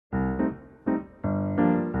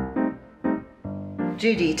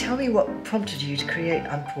Judy, tell me what prompted you to create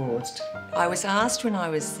Unpaused. I was asked when I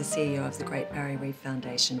was the CEO of the Great Barrier Reef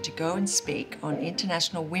Foundation to go and speak on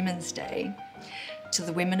International Women's Day to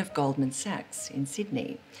the women of Goldman Sachs in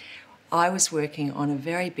Sydney. I was working on a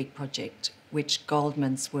very big project which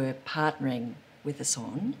Goldmans were partnering with us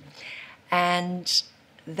on, and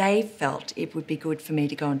they felt it would be good for me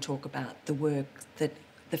to go and talk about the work that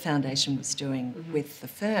the foundation was doing with the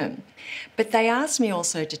firm. But they asked me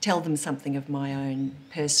also to tell them something of my own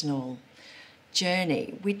personal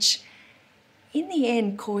journey, which in the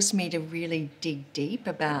end caused me to really dig deep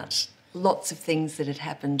about lots of things that had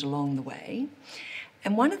happened along the way.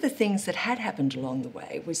 And one of the things that had happened along the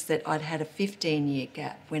way was that I'd had a 15-year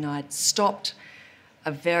gap when I'd stopped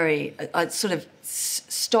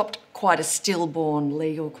stopped quite a stillborn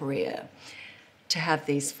legal career to have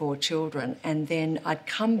these 4 children, and then I'd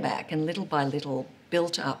come back and little by little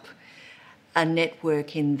built up a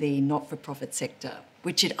network in the not-for-profit sector,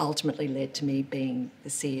 which had ultimately led to me being the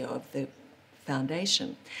CEO of the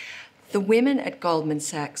foundation. The women at Goldman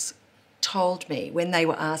Sachs told me when they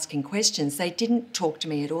were asking questions, they didn't talk to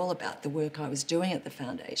me at all about the work I was doing at the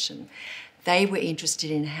foundation. They were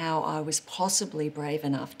interested in how I was possibly brave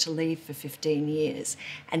enough to leave for 15 years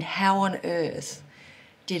and how on earth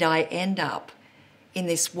did I end up in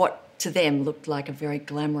this what to them looked like a very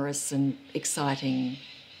glamorous and exciting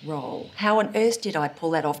role. How on earth did I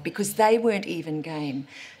pull that off? Because they weren't even game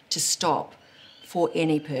to stop for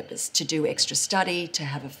any purpose, to do extra study, to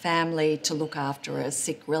have a family, to look after a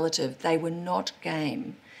sick relative. They were not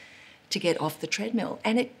game to get off the treadmill.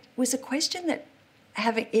 And it was a question that,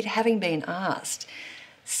 having been asked,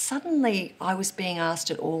 suddenly I was being asked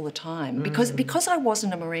it all the time. Because I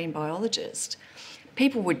wasn't a marine biologist,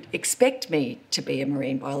 people would expect me to be a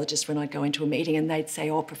marine biologist when I'd go into a meeting, and they'd say,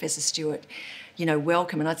 "Oh, Professor Stewart,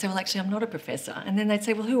 welcome." And I'd say, "Well, actually, I'm not a professor." And then they'd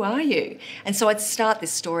say, "Well, who are you?" And so I'd start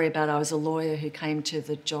this story about I was a lawyer who came to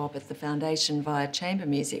the job at the foundation via chamber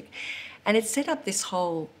music. And it set up this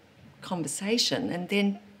whole conversation.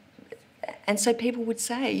 And so people would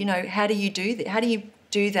say, how do you do that? How do you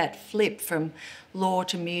do that flip from law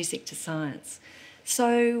to music to science?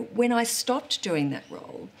 So when I stopped doing that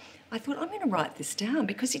role, I thought, I'm going to write this down,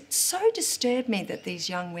 because it so disturbed me that these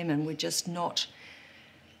young women were just not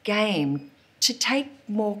game to take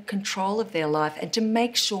more control of their life and to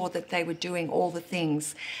make sure that they were doing all the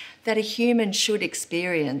things that a human should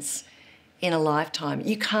experience in a lifetime.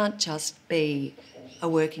 You can't just be a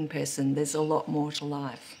working person. There's a lot more to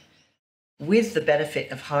life. With the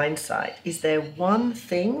benefit of hindsight, is there one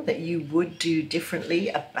thing that you would do differently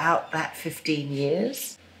about that 15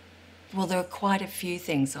 years? Well, there are quite a few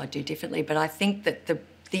things I do differently, but I think that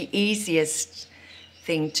the easiest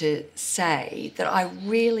thing to say that I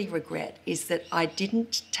really regret is that I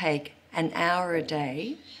didn't take an hour a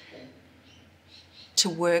day to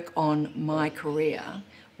work on my career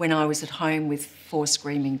when I was at home with 4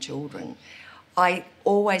 screaming children. I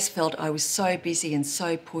always felt I was so busy and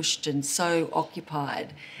so pushed and so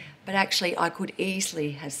occupied, but actually I could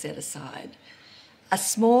easily have set aside a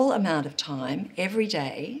small amount of time every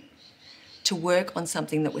day to work on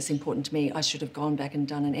something that was important to me. I should have gone back and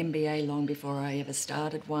done an MBA long before I ever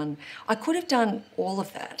started one. I could have done all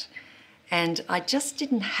of that, and I just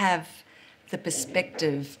didn't have the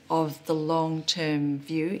perspective of the long-term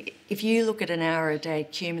view. If you look at an hour a day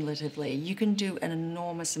cumulatively, you can do an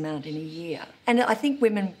enormous amount in a year. And I think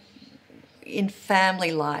women in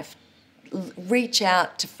family life reach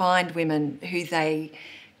out to find women who they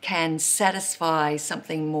can satisfy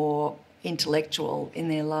something more intellectual in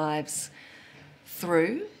their lives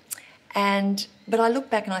through. But I look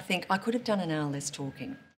back and I think I could have done an hour less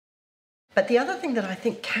talking. But the other thing that I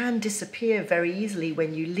think can disappear very easily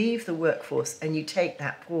when you leave the workforce and you take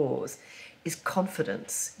that pause is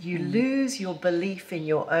confidence. You lose your belief in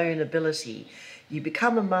your own ability. You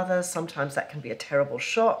become a mother, sometimes that can be a terrible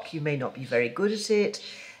shock. You may not be very good at it,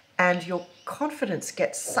 and your confidence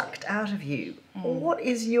gets sucked out of you. What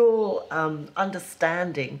is your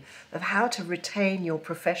understanding of how to retain your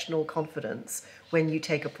professional confidence when you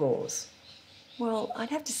take a pause? Well, I'd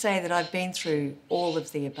have to say that I've been through all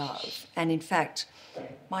of the above. And in fact,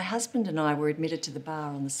 my husband and I were admitted to the bar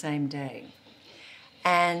on the same day.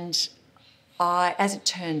 And as it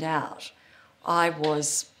turned out, I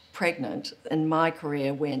was pregnant and my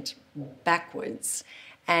career went backwards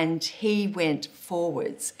and he went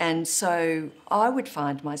forwards. And so I would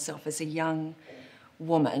find myself as a young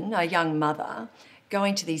woman, a young mother,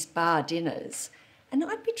 going to these bar dinners, and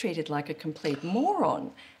I'd be treated like a complete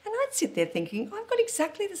moron. And I'd sit there thinking, I've got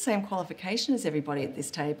exactly the same qualification as everybody at this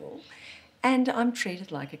table, and I'm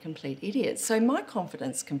treated like a complete idiot. So my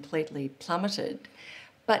confidence completely plummeted.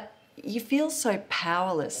 But you feel so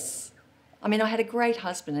powerless. I mean, I had a great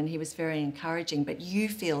husband and he was very encouraging, but you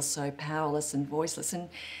feel so powerless and voiceless. And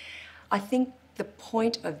I think the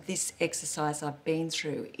point of this exercise I've been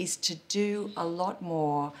through is to do a lot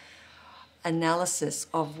more analysis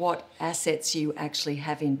of what assets you actually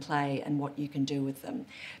have in play and what you can do with them.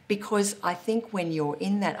 Because I think when you're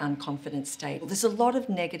in that unconfident state, there's a lot of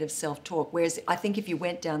negative self-talk, whereas I think if you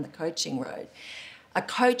went down the coaching road, a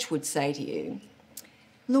coach would say to you,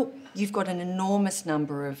 look, you've got an enormous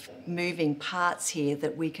number of moving parts here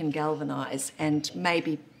that we can galvanise and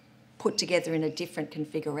maybe put together in a different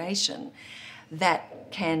configuration that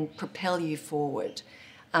can propel you forward.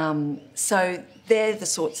 So they're the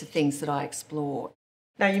sorts of things that I explore.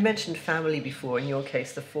 Now, you mentioned family before, in your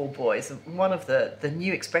case, the 4 boys. One of the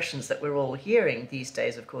new expressions that we're all hearing these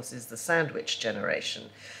days, of course, is the sandwich generation.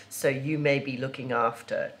 So you may be looking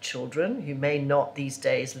after children who may not these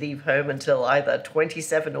days leave home until either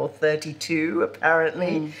 27 or 32,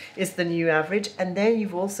 apparently, is the new average. And then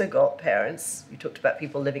you've also got parents, you talked about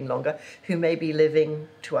people living longer, who may be living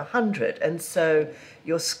to 100. And so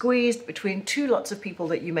you're squeezed between 2 lots of people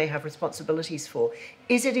that you may have responsibilities for.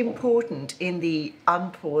 Is it important in the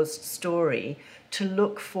unpaused story to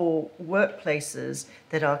look for workplaces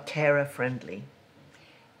that are carer friendly?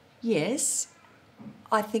 Yes,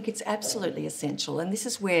 I think it's absolutely essential. And this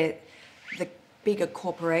is where the bigger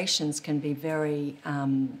corporations can be very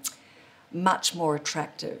much more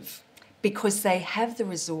attractive, because they have the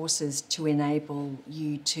resources to enable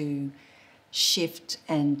you to shift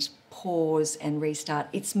and pause and restart.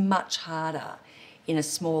 It's much harder in a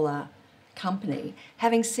smaller company.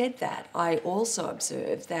 Having said that, I also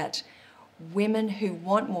observe that women who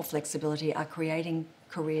want more flexibility are creating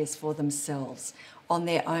careers for themselves on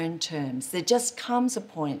their own terms. There just comes a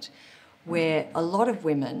point where a lot of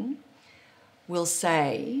women will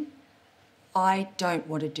say, I don't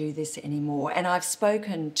want to do this anymore. And I've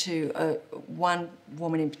spoken to one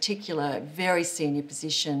woman in particular, a very senior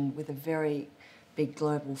position with a very big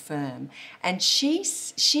global firm, and she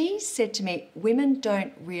said to me, women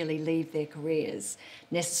don't really leave their careers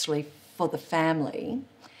necessarily for the family,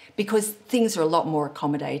 because things are a lot more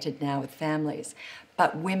accommodated now with families,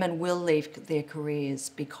 but women will leave their careers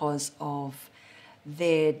because of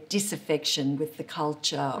their disaffection with the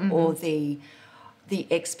culture or the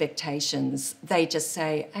expectations. They just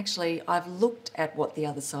say, actually, I've looked at what the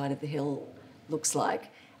other side of the hill looks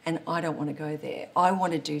like and I don't want to go there. I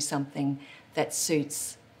want to do something that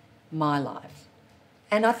suits my life.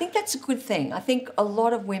 And I think that's a good thing. I think a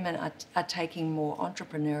lot of women are taking more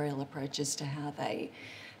entrepreneurial approaches to how they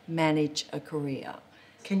manage a career.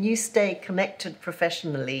 Can you stay connected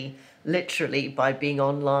professionally, literally, by being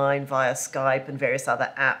online via Skype and various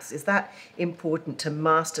other apps? Is that important, to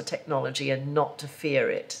master technology and not to fear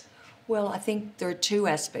it? Well, I think there are 2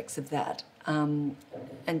 aspects of that. And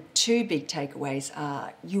 2 big takeaways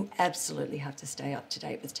are, you absolutely have to stay up to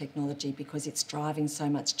date with technology because it's driving so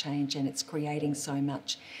much change and it's creating so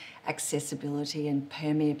much accessibility and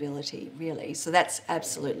permeability, really. So that's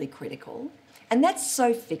absolutely critical. And that's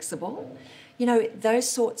so fixable. You know, those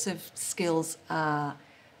sorts of skills are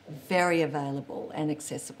very available and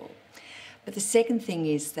accessible. But the second thing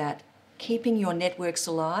is that keeping your networks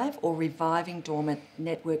alive or reviving dormant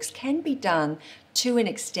networks can be done to an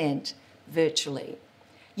extent virtually.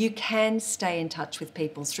 You can stay in touch with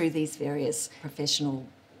people through these various professional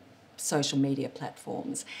social media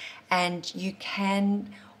platforms, and you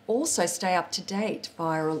can also stay up to date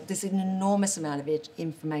via, there's an enormous amount of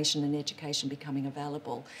information and education becoming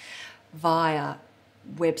available via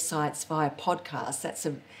websites, via podcasts.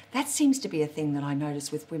 That seems to be a thing that I notice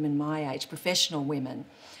with women my age, professional women,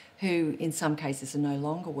 who in some cases are no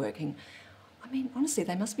longer working. I mean, honestly,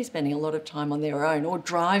 they must be spending a lot of time on their own or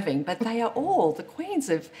driving, but they are all the queens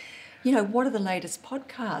of, you know, what are the latest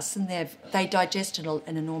podcasts? And they digest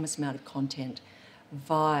an enormous amount of content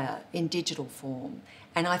in digital form.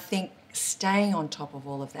 And I think staying on top of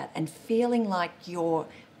all of that and feeling like you're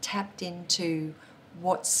tapped into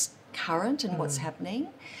what's current and what's happening,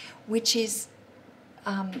 which is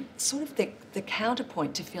sort of the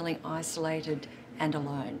counterpoint to feeling isolated and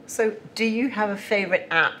alone. So do you have a favourite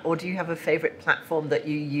app or do you have a favourite platform that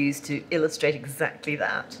you use to illustrate exactly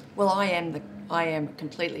that? Well, I am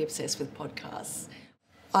completely obsessed with podcasts.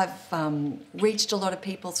 I've reached a lot of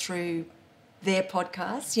people through their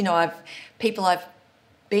podcasts. You know, people I've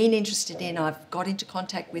been interested in, I've got into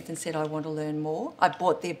contact with and said I want to learn more. I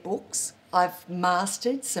bought their books. I've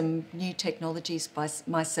mastered some new technologies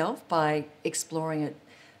myself by exploring it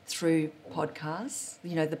through podcasts,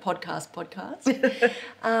 you know, the podcast.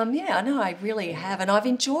 Yeah, I know, I really have. And I've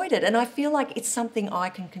enjoyed it. And I feel like it's something I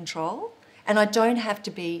can control And I don't have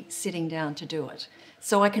to be sitting down to do it.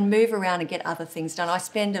 So I can move around and get other things done. I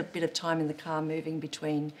spend a bit of time in the car moving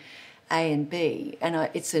between A and B, and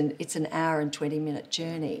it's an hour and 20-minute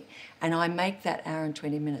journey, and I make that hour and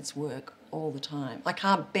 20 minutes work all the time. I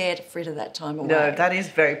can't bear to fritter that time away. No, that is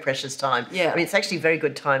very precious time. Yeah. I mean, it's actually very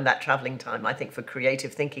good time, that travelling time, I think, for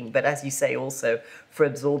creative thinking, but as you say, also for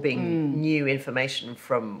absorbing new information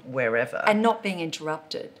from wherever. And not being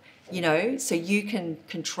interrupted, you know, so you can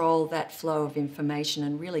control that flow of information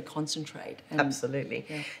and really concentrate. And, absolutely.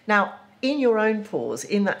 Yeah. Now, in your own pause,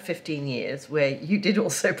 in that 15 years where you did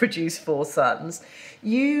also produce 4 sons,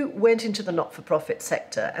 you went into the not-for-profit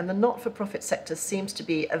sector, and the not-for-profit sector seems to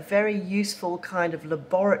be a very useful kind of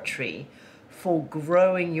laboratory for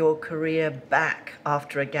growing your career back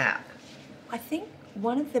after a gap. I think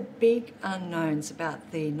one of the big unknowns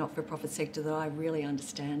about the not-for-profit sector that I really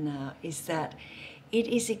understand now is that it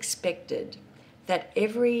is expected that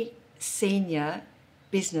every senior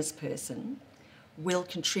business person will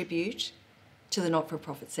contribute to the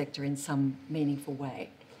not-for-profit sector in some meaningful way.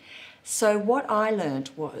 So what I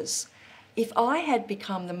learned was, if I had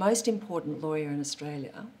become the most important lawyer in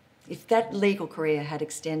Australia, if that legal career had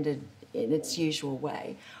extended in its usual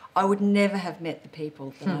way, I would never have met the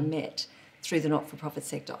people that I met through the not-for-profit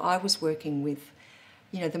sector. I was working with,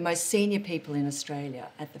 you know, the most senior people in Australia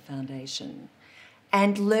at the foundation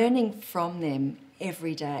and learning from them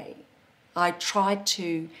every day. I tried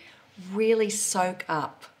to really soak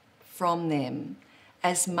up from them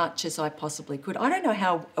as much as I possibly could. I don't know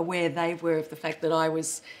how aware they were of the fact that I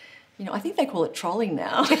was, you know, I think they call it trolling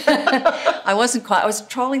now. I was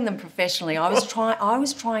trolling them professionally. I was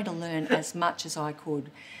trying to learn as much as I could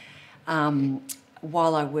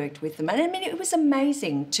while I worked with them. And I mean, it was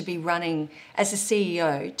amazing to be running, as a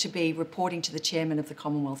CEO, to be reporting to the chairman of the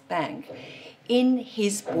Commonwealth Bank in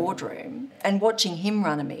his boardroom and watching him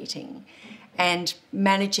run a meeting and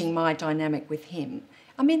managing my dynamic with him.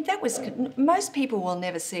 I mean, that was, most people will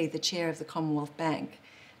never see the chair of the Commonwealth Bank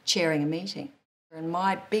chairing a meeting. And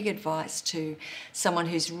my big advice to someone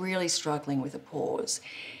who's really struggling with a pause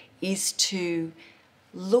is to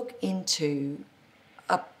look into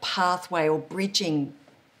a pathway or bridging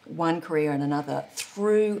one career and another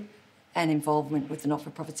through an involvement with the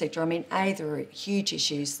not-for-profit sector. I mean, A, there are huge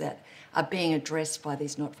issues that are being addressed by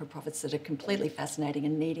these not-for-profits that are completely fascinating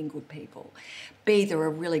and needing good people. B, there are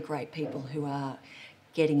really great people who are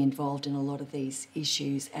getting involved in a lot of these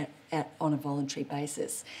issues on a voluntary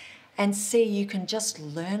basis. And C, you can just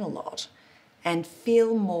learn a lot and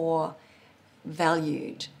feel more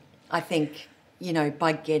valued, I think, you know,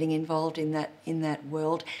 by getting involved in that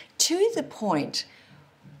world, to the point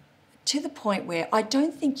where I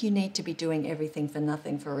don't think you need to be doing everything for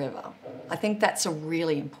nothing forever. I think that's a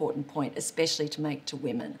really important point, especially to make to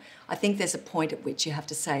women. I think there's a point at which you have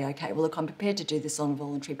to say, okay, well, look, I'm prepared to do this on a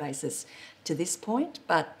voluntary basis to this point,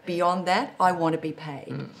 but beyond that, I want to be paid.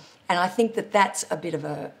 And I think that's a bit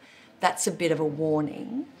of a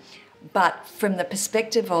warning. But from the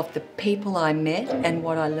perspective of the people I met and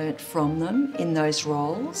what I learnt from them in those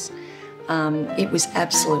roles, it was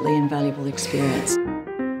absolutely invaluable experience.